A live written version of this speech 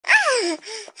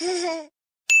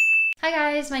Hi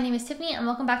guys, my name is Tiffany and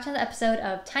welcome back to another episode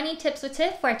of Tiny Tips with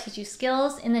Tiff, where I teach you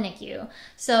skills in the NICU.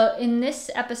 So in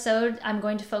this episode, I'm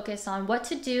going to focus on what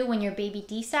to do when your baby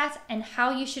desats and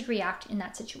how you should react in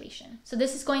that situation. So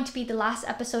this is going to be the last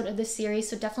episode of this series,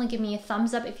 so definitely give me a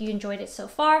thumbs up if you enjoyed it so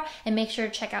far and make sure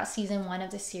to check out season 1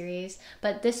 of the series.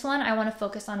 But this one, I want to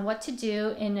focus on what to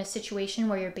do in a situation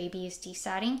where your baby is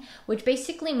desatting, which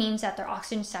basically means that their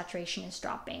oxygen saturation is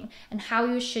dropping, and how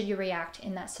you should react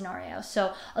in that scenario.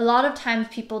 So a lot of times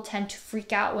people tend to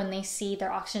freak out when they see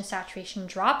their oxygen saturation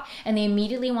drop and they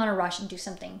immediately want to rush and do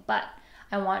something. But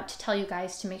I want to tell you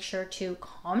guys to make sure to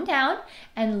calm down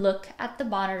and look at the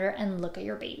monitor and look at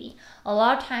your baby. A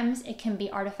lot of times it can be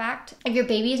artifact. If your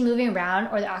baby is moving around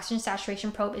or the oxygen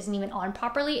saturation probe isn't even on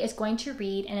properly, it's going to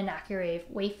read in an accurate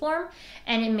waveform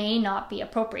and it may not be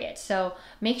appropriate. So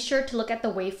make sure to look at the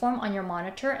waveform on your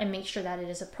monitor and make sure that it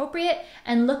is appropriate,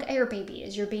 and look at your baby.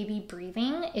 Is your baby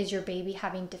breathing? Is your baby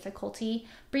having difficulty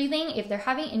breathing? If they're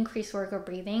having increased work of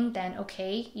breathing, then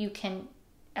okay, you can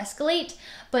escalate.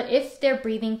 But if they're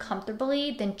breathing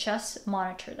comfortably, then just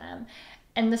monitor them.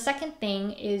 And the second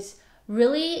thing is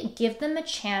really give them a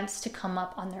chance to come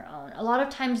up on their own. A lot of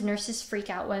times nurses freak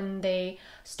out when they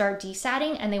start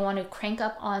desatting and they want to crank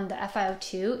up on the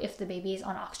FiO2 if the baby is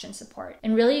on oxygen support.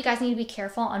 And really you guys need to be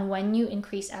careful on when you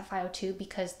increase FiO2,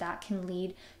 because that can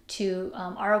lead to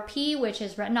ROP, which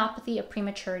is retinopathy of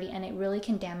prematurity, and it really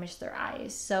can damage their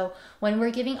eyes. So when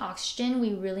we're giving oxygen,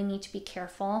 we really need to be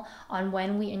careful on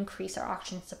when we increase our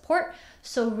oxygen support.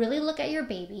 So really look at your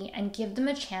baby and give them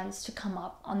a chance to come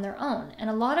up on their own. And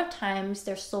a lot of times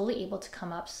they're slowly able to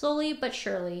come up, slowly but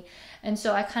surely. And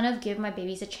so I kind of give my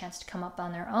babies a chance to come up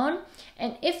on their own.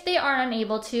 And if they are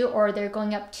unable to, or they're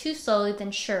going up too slowly,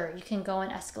 then sure, you can go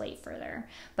and escalate further.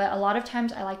 But a lot of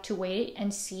times I like to wait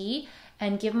and see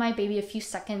and give my baby a few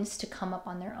seconds to come up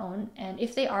on their own. And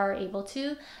if they are able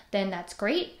to, then that's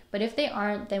great. But if they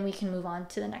aren't, then we can move on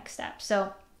to the next step.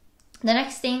 So the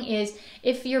next thing is,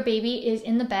 if your baby is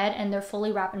in the bed and they're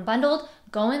fully wrapped and bundled,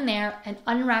 go in there and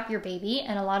unwrap your baby.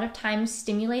 And a lot of times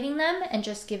stimulating them and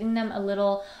just giving them a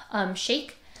little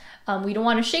shake. We don't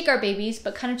want to shake our babies,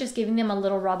 but kind of just giving them a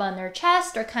little rub on their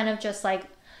chest, or kind of just like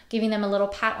giving them a little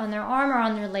pat on their arm or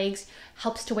on their legs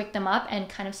helps to wake them up and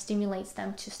kind of stimulates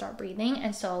them to start breathing.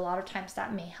 And so a lot of times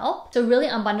that may help. So really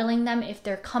unbundling them if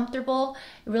they're comfortable,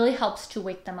 it really helps to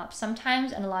wake them up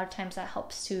sometimes, and a lot of times that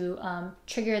helps to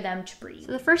trigger them to breathe.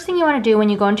 So the first thing you want to do when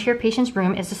you go into your patient's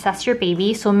room is assess your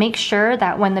baby. So make sure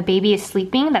that when the baby is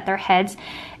sleeping, that their heads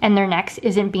and their necks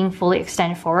isn't being fully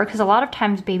extended forward, because a lot of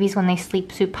times babies, when they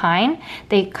sleep supine,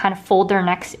 they kind of fold their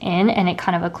necks in and it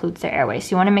kind of occludes their airway.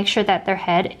 So you want to make sure that their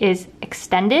head is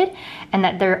extended and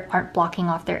that they aren't blocking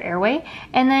off their airway.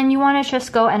 And then you want to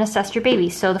just go and assess your baby.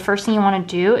 So the first thing you want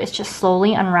to do is just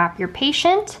slowly unwrap your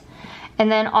patient,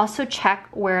 and then also check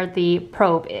where the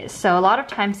probe is. So a lot of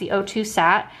times the O2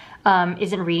 sat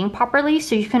isn't reading properly,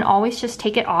 so you can always just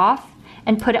take it off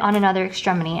and put it on another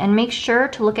extremity, and make sure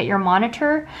to look at your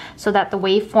monitor so that the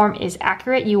waveform is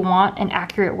accurate. You want an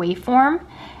accurate waveform,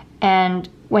 and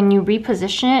when you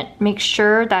reposition it, make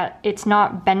sure that it's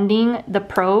not bending the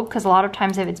probe, because a lot of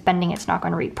times if it's bending, it's not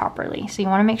going to read properly. So you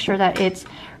want to make sure that it's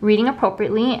reading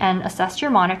appropriately, and assess your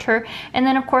monitor. And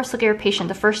then of course, look at your patient.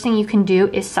 The first thing you can do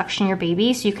is suction your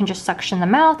baby. So you can just suction the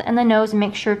mouth and the nose and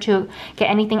make sure to get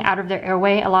anything out of their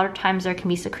airway. A lot of times there can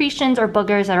be secretions or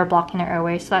boogers that are blocking their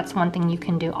airway. So that's one thing you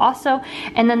can do also.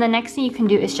 And then the next thing you can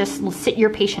do is just sit your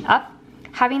patient up,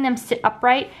 having them sit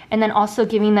upright, and then also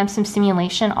giving them some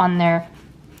stimulation on their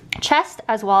chest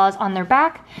as well as on their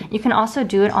back. You can also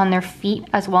do it on their feet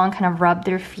as well, and kind of rub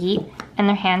their feet and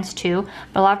their hands too.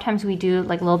 But a lot of times we do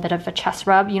like a little bit of a chest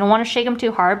rub. You don't want to shake them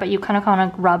too hard, but you kind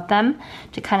of rub them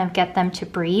to kind of get them to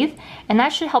breathe, and that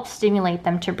should help stimulate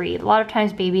them to breathe. A lot of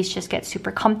times babies just get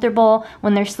super comfortable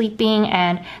when they're sleeping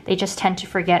and they just tend to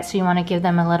forget, so you want to give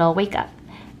them a little wake up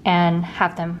and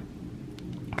have them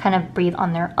kind of breathe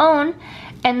on their own.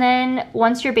 And then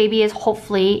once your baby is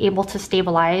hopefully able to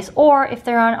stabilize, or if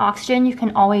they're on oxygen, you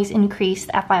can always increase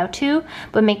the FiO2,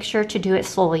 but make sure to do it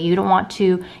slowly. You don't want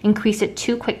to increase it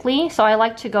too quickly. So I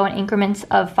like to go in increments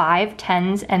of 5,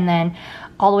 10s, and then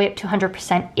all the way up to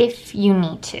 100% if you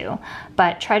need to.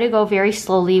 But try to go very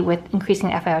slowly with increasing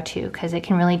the FiO2, because it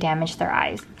can really damage their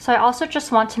eyes. So I also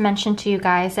just want to mention to you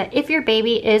guys that if your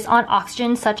baby is on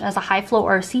oxygen, such as a high flow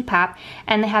or a CPAP,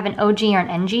 and they have an OG or an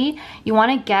NG, you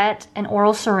want to get an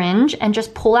oral syringe and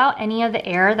just pull out any of the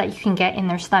air that you can get in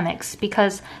their stomachs,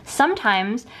 because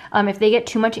sometimes if they get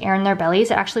too much air in their bellies,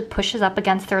 it actually pushes up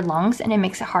against their lungs and it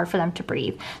makes it hard for them to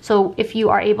breathe. So if you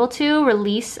are able to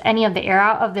release any of the air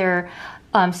out of their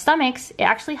stomachs, it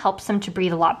actually helps them to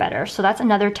breathe a lot better. So that's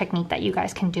another technique that you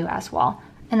guys can do as well.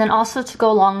 And then also to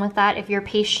go along with that, if your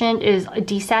patient is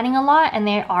desatting a lot and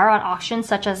they are on oxygen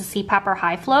such as a CPAP or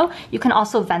high flow, you can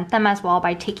also vent them as well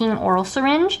by taking an oral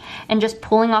syringe and just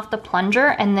pulling off the plunger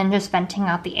and then just venting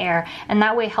out the air. And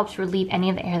that way it helps relieve any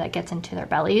of the air that gets into their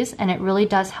bellies. And it really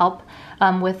does help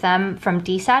with them from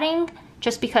desatting,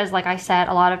 just because, like I said,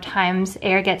 a lot of times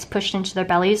air gets pushed into their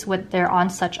bellies when they're on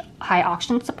such high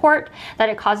oxygen support that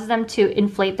it causes them to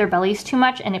inflate their bellies too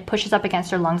much and it pushes up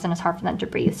against their lungs and it's hard for them to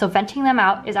breathe. So venting them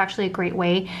out is actually a great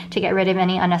way to get rid of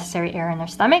any unnecessary air in their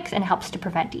stomachs and helps to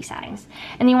prevent desatings.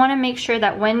 And you wanna make sure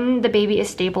that when the baby is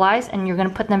stabilized and you're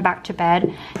gonna put them back to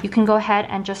bed, you can go ahead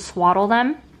and just swaddle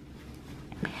them.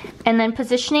 And then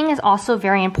positioning is also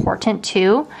very important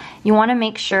too. You wanna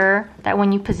make sure that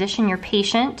when you position your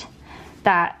patient,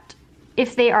 that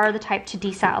if they are the type to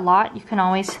desat a lot, you can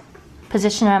always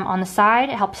position them on the side.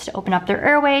 It helps to open up their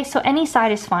airway, so any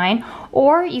side is fine.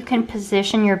 Or you can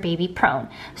position your baby prone.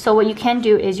 So what you can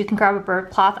do is you can grab a bird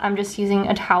cloth. I'm just using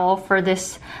a towel for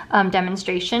this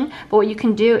demonstration, but what you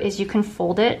can do is you can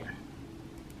fold it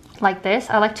like this.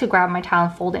 I like to grab my towel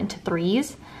and fold it into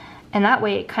threes, and that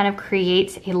way it kind of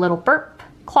creates a little burp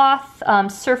cloth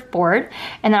surfboard,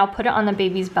 and then I'll put it on the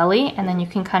baby's belly, and then you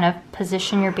can kind of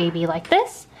position your baby like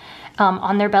this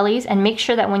on their bellies, and make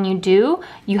sure that when you do,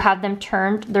 you have them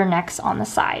turned their necks on the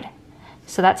side.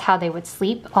 So that's how they would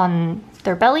sleep, on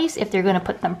their bellies if they're going to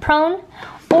put them prone.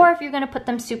 Or if you're going to put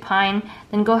them supine,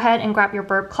 then go ahead and grab your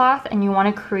burp cloth, and you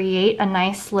want to create a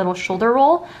nice little shoulder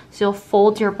roll. So you'll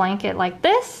fold your blanket like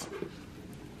this,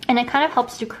 and it kind of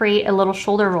helps to create a little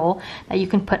shoulder roll that you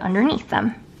can put underneath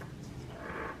them.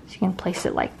 So you can place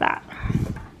it like that.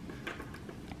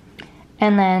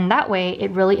 And then that way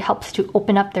it really helps to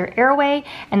open up their airway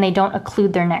and they don't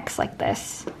occlude their necks like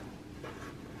this.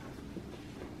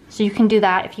 So you can do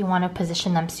that if you want to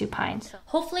position them supine. So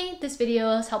hopefully this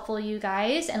video is helpful to you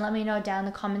guys, and let me know down in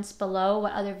the comments below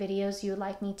what other videos you would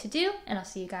like me to do, and I'll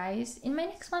see you guys in my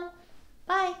next one.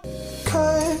 Bye!